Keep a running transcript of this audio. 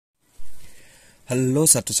Hello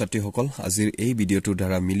ছাত্ৰ-ছাত্ৰী সকল আজিৰ এই ভিডিওটো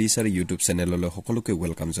দ্বাৰা মিলিছাৰ ইউটিউব চেনেললৈ সকলোকে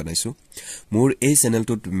ওয়েলকাম জনাইছো মোৰ এই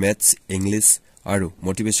চেনেলটোত ম্যাথছ ইংলিশ আৰু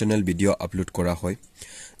মোটিভেশনাল ভিডিও আপলোড কৰা হয়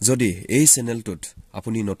যদি এই চেনেলটোত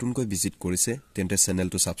আপুনি নতুনকৈ ভিজিট কৰিছে তেন্তে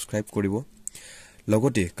চেনেলটো সাবস্ক্ৰাইব কৰিব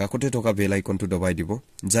লগতে কাকতে থকা বেল আইকনটো দবাই দিব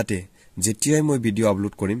যাতে যেতিয়াই মই ভিডিও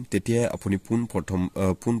আপলোড কৰিম তেতিয়াই আপুনি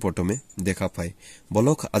পোন প্ৰথমে দেখা পায়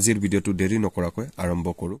বলক আজিৰ ভিডিওটো দেৰি নকৰাকৈ আৰম্ভ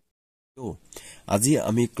কৰো তো আজি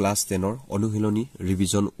আমি ক্লাস 10 ৰ অনুশীলনী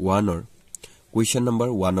ৰিভিজন 1 ৰ কোৱেশ্চন নম্বৰ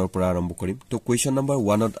 1 ৰ পৰা আৰম্ভ কৰিম তো কোৱেশ্চন নম্বৰ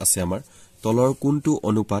 1 ত আছে আমাৰ তলৰ কোনটো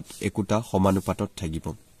অনুপাত একোটা সমানুপাতত থাকিব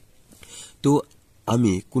তো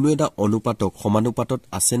আমি কোনো এটা অনুপাতক সমানুপাতত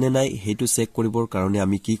আছে নে নাই হেতু চেক কৰিবৰ কাৰণে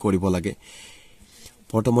আমি কি কৰিব লাগে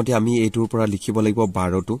প্ৰথমতে আমি এইটোৰ পৰা লিখিব লাগিব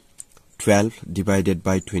 12 টো 12 divided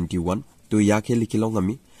by 21 তো ইয়াকে লিখিলং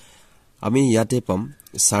আমি ইয়াতে পাম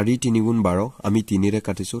 4 3 গুণ 12 আমি 3 ৰে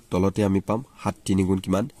কাটিছো তলতে আমি পাম 7 3 গুণ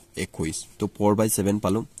কিমান 21 তো 4/7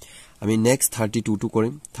 পালো আমি নেক্সট 32 টো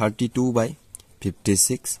কৰিম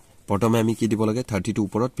 32/56 প্ৰথমে আমি কি দিব লাগে 32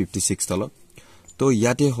 ওপৰত 56 তল তো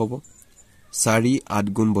ইয়াতে হ'ব 4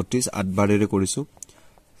 8 গুণ 32 8 বাৰেৰে কৰিছো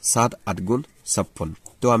 7 8 গুণ 56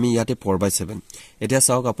 তো আমি ইয়াতে 4/7 এতিয়া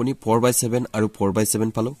চাওক আপুনি 4/7 আৰু 4/7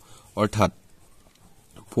 পালো অৰ্থাৎ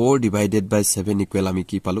 4 divided by 7 equal আমি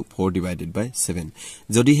কি পালো 4 divided by 7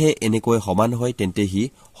 যদি হে এনেকৈ সমান হয় তেন্তে হি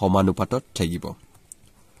সমানুপাতত থাকিব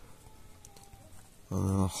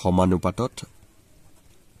সমানুপাতত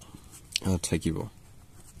থাকিব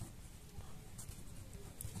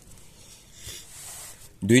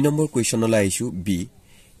 2 নম্বৰ কোৱেশ্চনলৈ আইছো বি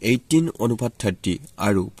 18 অনুপাত 30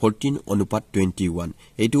 আৰু 14 অনুপাত 21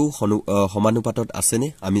 এইটো সমানুপাতত আছে নে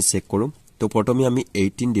আমি চেক কৰো তো প্ৰথমে আমি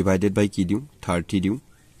 18 divided by কি দিউ 30 দিউ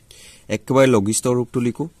একবাৰ লঘিষ্ঠ ৰূপটো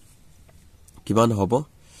লিখো কিমান হ'ব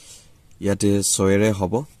ইয়াতে 6 ৰে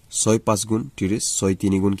হ'ব 6 5 গুণ 30 6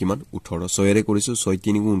 3 গুণ কিমান 18 6 ৰে কৰিছো 6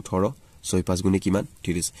 3 গুণ 18 6 5 গুণে কিমান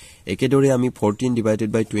 30 একেদৰে আমি 14 divided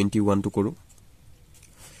by 21 টো কৰো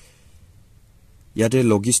ইয়াতে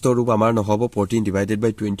লঘিষ্ঠ ৰূপ আমাৰ নহব 14 divided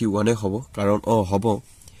by 21 এ হ'ব কাৰণ হ'ব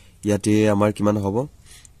ইয়াতে আমাৰ কিমান হ'ব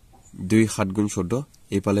 2 7 গুণ 14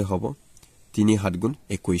 এইপালে হ'ব 3 7 গুণ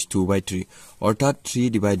 21 2/3 অৰ্থাৎ 3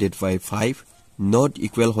 divided by 5 not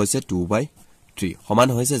equal হৈছে 2/3 সমান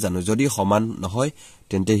হৈছে জানো যদি সমান নহয়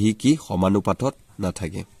তেন্তে হি কি সমানুপাতত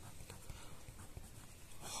নাথাকে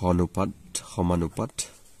সমানুপাত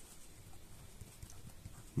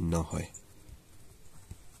নহয়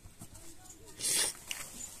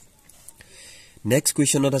Next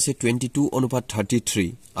question আছে 22 অনুপাত 33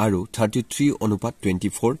 আৰু 33 অনুপাত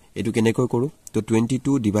 24 এটো কেনেকৈ কৰো তো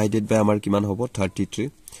 22 divided by আমাৰ কিমান হ'ব 33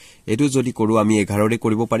 এটো যদি কৰো আমি 11 ৰে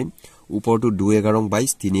কৰিব পাৰিম ওপৰটো 2 11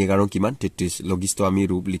 22 3 11 কিমান 33 লঘিষ্ঠ আমি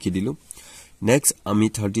ৰূপ লিখি দিলু নেক্সট আমি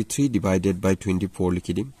 33 divided by 24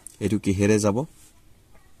 লিখি দিম এটো কিহেৰে যাব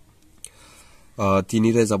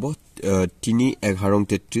 3 ৰে যাব 3 11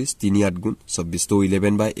 33 3 8 গুণ 26 তো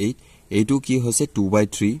 11/8 এইটো কি হৈছে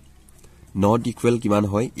 2/3 not equal কিমান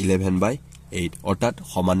হয় 11/8 অৰ্থাৎ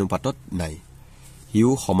সমানুপাতত নাই হিউ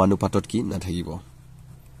সমানুপাতত কি নাথাকিব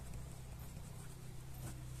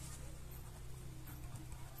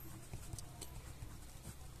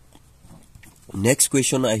next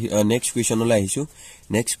question লৈ আহিছো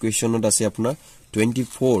next questionত আছে আপোনাৰ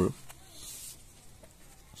 24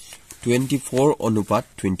 অনুপাত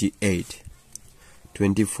 28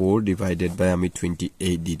 24 divided by আমি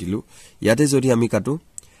 28 দি দিলু ইয়াতে যদি আমি কাটো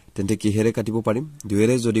তেন্তে কিহেৰে কাটিব পাৰিম 2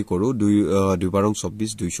 ৰে যদি কৰো 2 বাৰং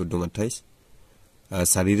 24 2 14 28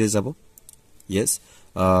 4 ৰে যাব yes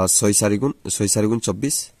 6 4 গুণ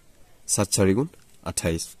 24 7 4 গুণ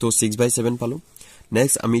 28 তো 6/7 পালো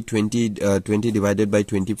নেক্সট আমি 20 divided by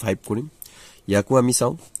 25 কৰিম ইয়াকো আমি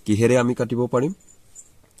চাও কিহেৰে আমি কাটিব পাৰিম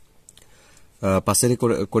পাছেৰে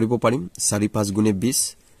কৰিব পাৰিম 4 5 গুণে 20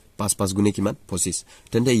 5 5 গুণে কিমান 25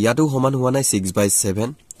 তেন্তে ইয়াটো সমান হোৱা নাই 6/7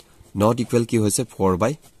 not equal কি হৈছে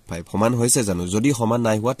 4/5 সমান হৈছে জানো যদি সমান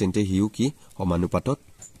নাই হোৱা তেন্তে হিউ কি সমানুপাতত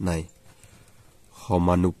নাই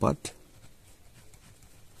সমানুপাত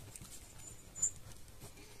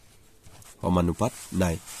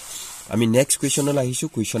নাই আমি নেক্সট কোৱেশ্চনলৈ আহিছো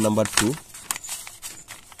কোৱেশ্চন নম্বৰ 2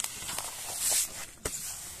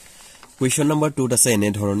 কোৱেশ্চন নম্বৰ 2 আছে এনে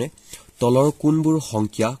ধৰণে তলৰ কোনবোৰ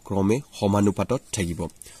সংখ্যা ক্ৰমে সমানুপাতত থাকিব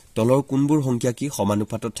তলৰ কোনবোৰ সংখ্যা কি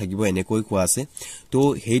সমানুপাতত থাকিব এনেকৈ কোৱা আছে তো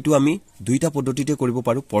হেইটো আমি দুইটা পদ্ধতিতে কৰিব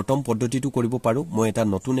পাৰো প্ৰথম পদ্ধতিটো কৰিব পাৰো মই এটা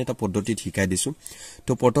নতুন এটা পদ্ধতিত শিকাই দিছো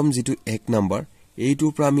তো প্ৰথম যেটো 1 নম্বৰ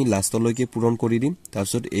এইটোৰ পৰা আমি লাষ্টলৈকে পূৰণ কৰি দিম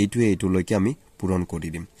তাৰপিছত এইটোলৈকে আমি পূৰণ কৰি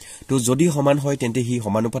দিম তো যদি সমান হয় তেন্তে হি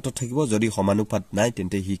সমানুপাতত থাকিব যদি সমানুপাত নাই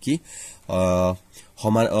তেন্তে হি কি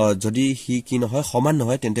সমান যদি হি কি নহয় সমান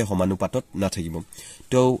নহয় তেন্তে সমানুপাতত নাথাকিব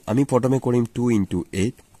তো আমি প্ৰথমে কৰিম 2 *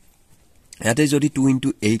 8 ইয়াতে যদি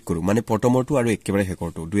 2 * 8 কৰো মানে প্ৰথমৰটো আৰু একেবাৰে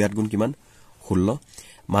হেকৰটো 2 8 গুণ কিমান 16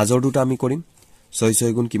 মাজৰ দুটা আমি কৰিম 6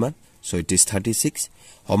 6 গুণ কিমান 36 36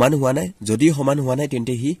 সমান হোৱা নাই যদি সমান হোৱা নাই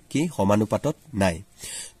তেন্তে হি কি সমানুপাতত নাই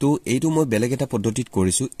তো এইটো মই বেলেগ এটা পদ্ধতিত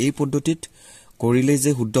কৰিছো এই পদ্ধতিত কৰিলে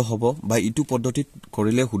যে শুদ্ধ হ'ব বা ইটো পদ্ধতিত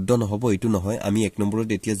কৰিলে শুদ্ধ নহব ইটো নহয় আমি এক নম্বৰত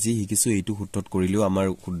এতিয়া যি শিকিছো এইটো সূত্ৰত কৰিলেও আমাৰ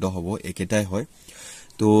শুদ্ধ হ'ব একেটাই হয়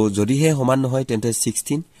তো যদি হে সমান নহয় তেন্তে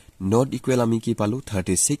 16 not equal আমি কি পালো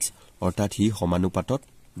 36 অৰ্থাৎ হি সমানুপাতত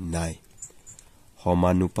নাই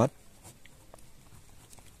সমানুপাত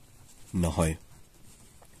নহয়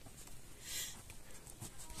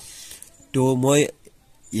তো মই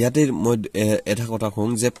ইয়াতে মই এটা কথা কম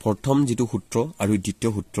যে প্ৰথম যেটো সূত্ৰ আৰু দ্বিতীয়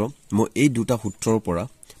সূত্ৰ মই এই দুটা সূত্ৰৰ পৰা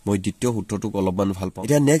মই দ্বিতীয় সূত্ৰটোক অলপমান ভাল পাওঁ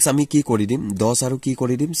এতিয়া নেক্সট আমি কি কৰি দিম 10 আৰু কি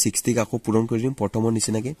কৰি দিম 60 ক আকৌ পূৰণ কৰি দিম প্ৰথমৰ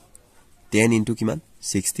নিচিনাকে 10 * কিমান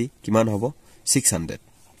 60 কিমান হ'ব 600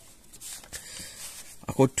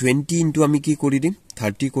 আকৌ 20 * আমি কি কৰি দিম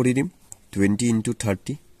 30 কৰি দিম 20 *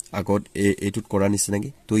 30 আগত এটুত কৰা নিচিনাকে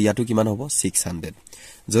তো ইয়াটো কিমান হ'ব 600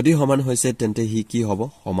 যদি সমান হৈছে তেন্তে হি কি হ'ব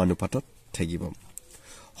সমানুপাতত থাকিব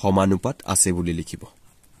সমানুপাত আছে বুলি লিখিব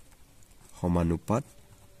সমানুপাত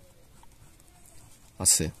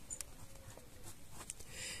আছে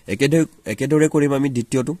একেদৰে কৰিম আমি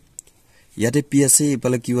দ্বিতীয়টো ইয়াতে p আছে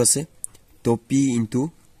ইফালে q আছে তো p *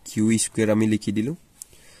 q² আমি লিখি দিলো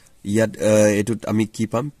ইয়াত এটুত আমি কি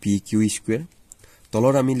পাম pq²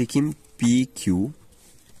 তলৰ আমি লিখিম pq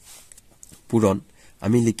পূৰণ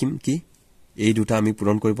আমি লিখিম কি এই দুটা আমি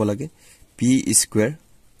পূৰণ কৰিব লাগে p² *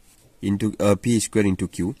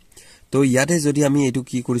 q তো ইয়াতে যদি আমি এটু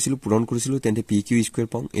কি কৰিছিলো পূৰণ কৰিছিলো তেন্তে pq²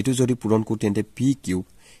 পাম এটু যদি পূৰণ কৰো তেন্তে pq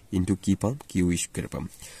 * কি পাম q² পাম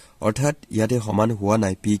অৰ্থাৎ ইয়াতে সমান হোৱা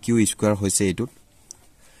নাই pq² হৈছে এটু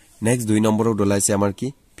নেক্সট 2 নম্বৰত ওলাইছে আমাৰ কি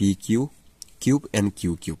pq cube and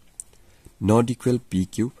q³ not equal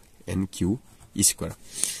pq and q²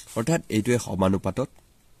 অৰ্থাৎ এইটোৱে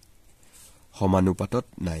সমানুপাতত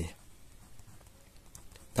নাই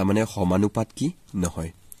তাৰমানে সমানুপাত কি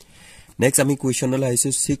নহয় নেক্সট আমি কোৱেশ্চনলৈ আহিছো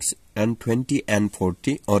 6 and 20 and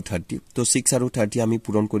 40 or 30 তো 6 আৰু 30 আমি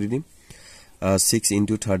পূৰণ কৰি দিম 6 *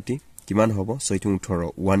 30 কিমান হ'ব 6 * 18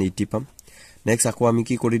 180 পাম নেক্সট আকৌ আমি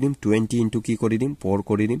কি কৰি দিম 20 * কি কৰি দিম 4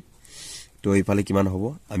 কৰি দিম তো এইফালে কিমান হ'ব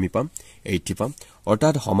আমি পাম 80 পাম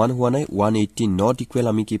অৰ্থাৎ সমান হোৱা নাই 180 not equal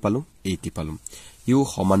আমি কি পালো 80 পালো ইউ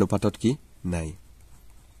সমানুপাতত কি নাই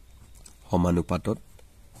সমানুপাতত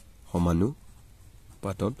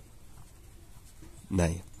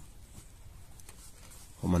নাই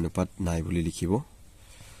সমানুপাত নাই বুলি লিখিব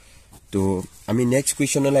তো আমি নেক্সট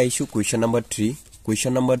কোৱেশ্চনলৈ আহিছো কোৱেশ্চন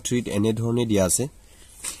নম্বৰ 3 ত এনে ধৰণে দিয়া আছে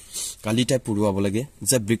কালি টাইপ পুৰুৱাব লাগে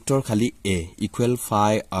যে বৃত্তৰ খালি a equal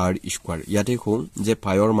phi r square ইয়াতে কম যে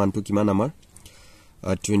phi ৰ মানটো কিমান আমাৰ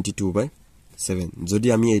 22/7 যদি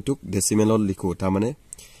আমি এইটোক ডেসিমেলত লিখো তা মানে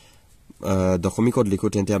দশমিকত লিখো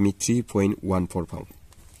তেন্তে আমি 3.14 পাম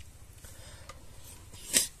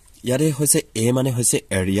ইয়াৰে হৈছে a মানে হৈছে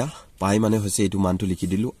এৰিয়া pi মানে হৈছে এইটো মানটো লিখি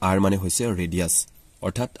দিলু r মানে হৈছে ৰেডিয়াস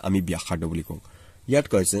অৰ্থাৎ আমি ব্যাসাৰ্ধ বুলি কওঁ ইয়াত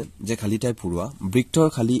কৈছে যে খালি টাইপ পুৰুৱা বৃত্তৰ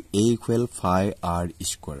খালি a equal phi r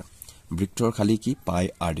square বৃত্তৰ খালি কি pi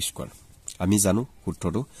r square আমি জানো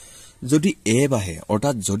সূত্ৰটো যদি a বাহে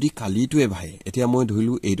অৰ্থাৎ যদি খালিটোৱে বাহে এতিয়া মই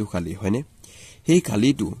ধৰিলো এইটো খালি হয়নে সেই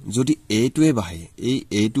খালিটো যদি a টোৱে বাহে এই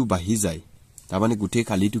a টো বাহি যায় তাৰমানে গুটে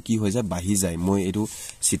খালিটো কি হৈ যায় বাহি যায় মই এটো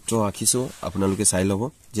চিত্ৰ আঁকিছো আপোনালোকে চাই লব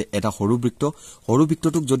যে এটা সৰু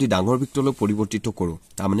বৃত্তটোক যদি ডাঙৰ বৃত্তলৈ পৰিৱৰ্তিত কৰো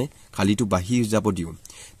তাৰমানে খালিটো বাহি যাব দিও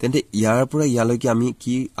তেন্তে ইয়াৰ পৰা ইয়ালৈকে আমি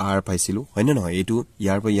কি r পাইছিলো হয়নে নহয় এটো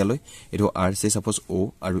ইয়াৰ পৰা ইয়ালৈ এটো r সে সাপোজ o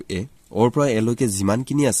আৰু a ওৰ পৰা a লৈকে যিমান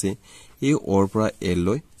কিনি আছে এই ওৰ পৰা a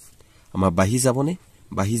লৈ আমাৰ বাহি যাবনে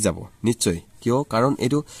বাহি যাব নিশ্চয় কিয় কাৰণ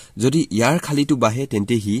এটো যদি ইয়াৰ খালিটো বাহে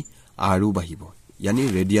তেন্তে হি আৰু বাহিব यानी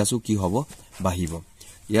रेडियासु की हबो बाहिबो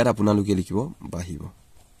यार आपनालुके लिखिबो बाहिबो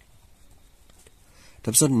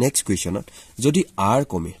तबसो नेक्स्ट क्वेश्चनत जदि r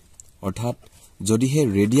कमे अर्थात जदि हे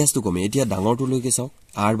रेडियास तो कमे एतिया डांगरटु लयके साउ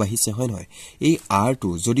r बाहिसे হয় নহয় এই r টু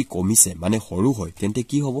যদি কমিছে মানে সৰু হয় তেন্তে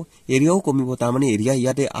কি হ'ব এৰিয়াও কমিব তাৰ মানে এৰিয়া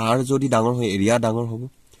ইয়াতে r যদি ডাঙৰ হয় এৰিয়া ডাঙৰ হ'ব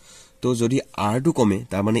তো যদি r টু কমে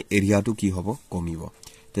তাৰ মানে এৰিয়াটো কি হ'ব কমিব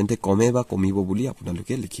তেন্তে কমে বা কমিব বুলি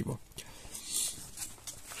আপোনালোকে লিখিব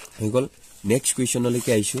হৈ গল Next question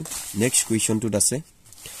লকে আইছো next question টুত আছে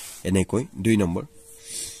এনেকৈ 2 নম্বৰ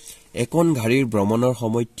একন গাড়ীৰ ভ্ৰমণৰ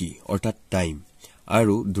সময় t অৰ্থাৎ টাইম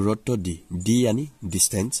আৰু দূৰত্ব d d यानी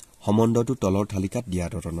ডিসটেন্স সম্বন্ধটো তলৰ তালিকাত দিয়া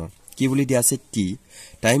ধৰণৰ কি বুলি দিয়া আছে t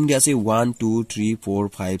টাইম দিয়া আছে 1 2 3 4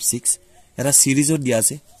 5 6 এটা সিরিজত দিয়া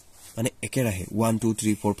আছে মানে একে ৰাহে 1 2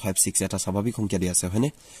 3 4 5 6 এটা স্বাভাৱিক সংখ্যা দিয়া আছে হয়নে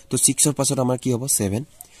তো 6 ৰ পাছত আমাৰ কি হ'ব 7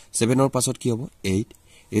 7 ৰ পাছত কি হ'ব 8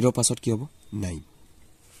 8 ৰ পাছত কি হ'ব 9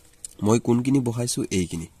 মই কোনকিনি বহাইছো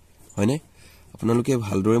এইকিনি হয়নে আপোনালোকে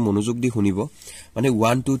ভালদৰে মনোযোগ দি শুনিব মানে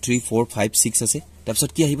 1 2 3 4 5 6 আছে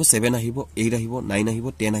তাৰপিছত কি আহিব 7 আহিব 8 আহিব 9 আহিব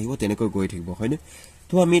 10 আহিব তেনেকৈ গৈ থাকিব হয়নে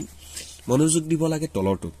তো আমি মনোযোগ দিব লাগে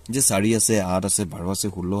তলৰটো যে 4 আছে 8 আছে 12 আছে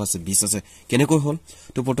 16 আছে 20 আছে কেনেকৈ হল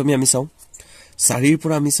তো প্ৰথমে আমি চাও 4 ৰ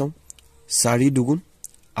পৰা আমি চাও 4 দুগুণ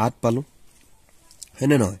 8 পালো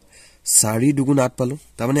হেনে নহয় 4 দুগুণ 8 পালো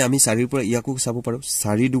তাৰ মানে আমি 4 ৰ পৰা ইয়াকো চাব পাৰো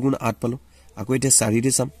 4 দুগুণ 8 পালো আকৌ এটা 4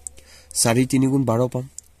 ৰে চাম 4 3 গুণ 12 পাম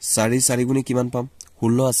 4 4 গুণে কিমান পাম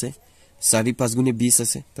 16 আছে 4 5 গুণে 20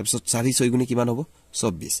 আছে তাৰপিছত 4 6 গুণে কিমান হ'ব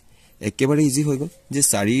 24 একেবাৰে ইজি হৈ গল যে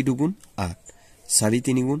 4 দুগুণ 8 4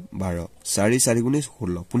 3 গুণ 12 4 4 গুণে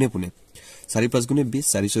 16 পুনে পুনে 4 5 গুণে 20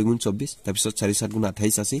 4 6 গুণ 24 তাৰপিছত 4 7 গুণ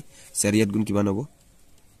 28 আছে 4 8 গুণ কিমান হ'ব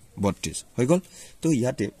 32 হৈ গল তো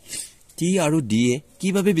ইয়াতে টি আৰু ডি এ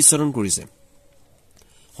কিভাবে বিচৰণ কৰিছে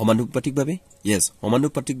সমানুপাতিকভাবে yes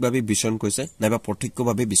সমানুপাতিকভাবে বিচৰণ কৰিছে নাইবা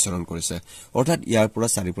প্ৰত্যক্ষভাবে বিচৰণ কৰিছে অৰ্থাৎ ইয়াৰ পৰা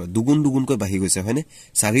 4 পৰা দুগুণ দুগুণকৈ বাঢ়ি গৈছে হয়নে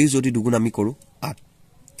 4 যদি দুগুণ আমি কৰো 8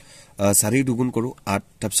 4 দুগুণ কৰো 8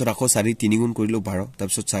 তাৰপিছত আকৌ 4 3 গুণ কৰিলো 12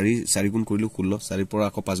 তাৰপিছত 4 গুণ কৰিলো 16 4 পৰা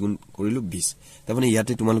আকৌ 5 গুণ কৰিলো 20 তাৰমানে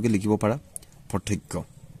ইয়াতে তোমালোকে লিখিব পাৰা প্ৰত্যক্ষ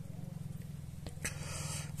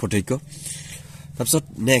তাৰপিছত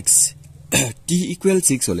নেক্সট t =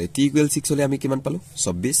 6 হলে t = 6 হলে আমি কিমান পালো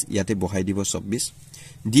 24 ইয়াতে বহাই দিব 24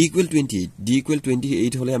 d = 28 d =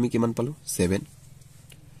 28 হলে আমি কিমান পালো 7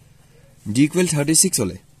 d = 36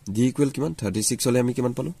 হলে d = কিমান 36 হলে আমি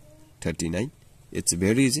কিমান পালো 39 it's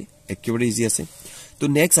very easy একেবাৰে ইজি আছে তো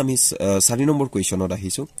নেক্সট আমি 4 নম্বৰ কোৱেশ্চনত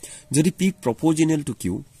আহিছো যদি p proportional to q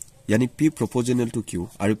yani p proportional to q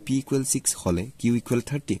আৰু p = 6 হলে q =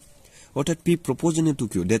 30 অৰ্থাৎ p proportional to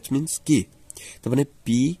q that means কি তাৰমানে p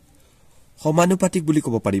সমানুপাতিক বুলি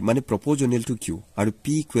ক'ব পাৰি মানে proportional to q আৰু p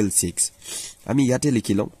 = 6 আমি ইয়াতে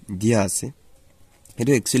লিখি লম দিয়া আছে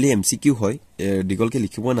এটো একচুয়ালি MCQ হয় দিগলকে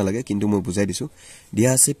লিখিব না লাগে কিন্তু মই বুজাই দিছো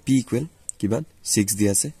দিয়া আছে p = কিমান 6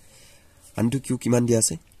 দিয়া আছে আনটো q কিমান দিয়া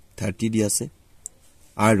আছে 30 দিয়া আছে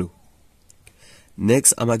আৰু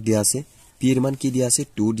নেক্সট আমাক দিয়া আছে p এর মান কি দিয়া আছে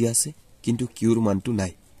 2 দিয়া আছে কিন্তু q এর মানটো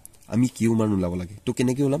নাই আমি q মান উলাব লাগে তো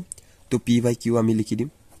কেনেকৈ উলাম তো p/q আমি লিখি দিম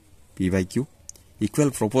p/q ইকুয়াল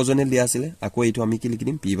প্রপোর্শনাল দিয়া আছে আকৌ এটো আমি কি লিখি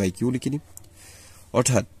দিম p/q লিখি দিম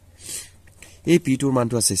অর্থাৎ এই p টোৰ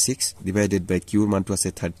মানটো আছে 6 ডিভাইডেড বাই q ৰ মানটো আছে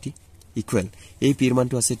 30 ইকুয়াল এই p ৰ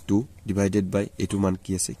মানটো আছে 2 ডিভাইডেড বাই এটো মান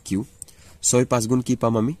কি আছে q 6 5 গুণ কি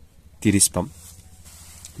পাম আমি 30 পাম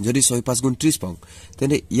যদি 6 5 গুণ 30 পাম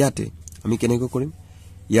তেনে ইয়াতে আমি কেনেকৈ কৰিম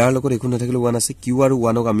ইয়াৰ লগত একো নাথাকিলে 1 আছে q আৰু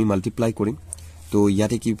 1 ক আমি মাল্টিপ্লাই কৰিম তো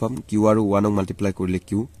ইয়াতে কি পাম q আৰু 1 ক মাল্টিপ্লাই কৰিলে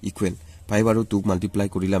q ইকুয়াল 5 আৰু 2 ক মাল্টিপ্লাই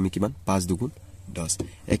কৰিলে আমি কিমান 5 দুগুণ 10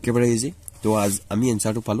 একেবাৰে ইজি তো আজ আমি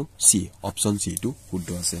এনসাৰটো পালো সি অপশন সি টু শুদ্ধ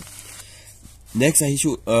আছে নেক্সট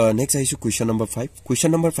আহিছো কোৱেশ্চন নম্বৰ 5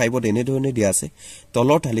 কোৱেশ্চন নম্বৰ 5 ত এনে ধৰণে দিয়া আছে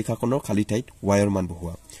তলৰ তালিকাখনৰ খালি ঠাইত y ৰ মান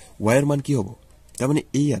বহুৱা y ৰ মান কি হ'ব তাৰমানে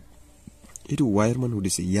ইয়াত এটো y ৰ মান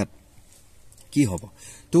উদিছে ইয়াত কি হ'ব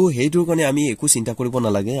তো হেইটোৰ কাৰণে আমি একো চিন্তা কৰিব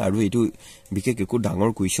নালাগে আৰু এটো বিশেষ একো ডাঙৰ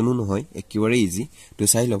কোৱেশ্চনো নহয় একেবাৰে ইজি তো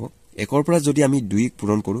চাই লব একৰ পৰা যদি আমি 2 ক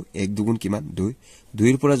পূৰণ কৰো 1 দুগুণ কিমান 2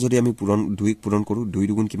 2 ৰ পৰা যদি আমি 2 ক পূৰণ কৰো 2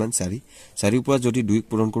 দুগুণ কিমান 4 4 ৰ পৰা যদি 2 ক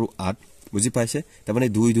পূৰণ কৰো 8 বুজি পাইছে তাৰ মানে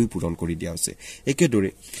 2 2 পূৰণ কৰি দিয়া আছে একেদৰে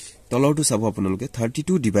তলৰটো চাব আপোনালোকে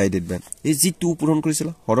 32 ডিভাইডেড বাই এই যি 2 পূৰণ কৰিছিল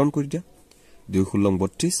হৰণ কৰি দিয়া 2 16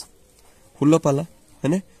 32 16 পালা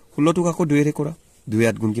হয়নে 16 টোক আকৌ 2 ৰে কৰা 2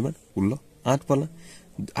 8 গুণ কিমান 16 8 পালা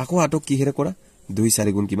আকৌ 8 ক কিহেৰে কৰা 2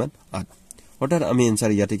 4 গুণ কিমান 8 অৰ্থাৎ আমি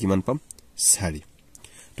এনসার ইয়াতে কিমান পাম 4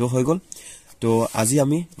 তো হৈ গল তো আজি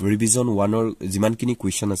আমি ৰিভিজন 1 ৰ যিমানখিনি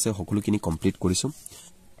কোৱেশ্চন আছে সকলোখিনি কমপ্লিট কৰিছো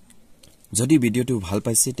যদি ভিডিওটো ভাল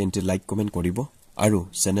পাইছে তেন্তে লাইক কমেন্ট কৰিব আৰু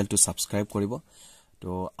চেনেলটো সাবস্ক্ৰাইব কৰিব তো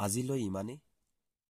আজিলৈ ইমানে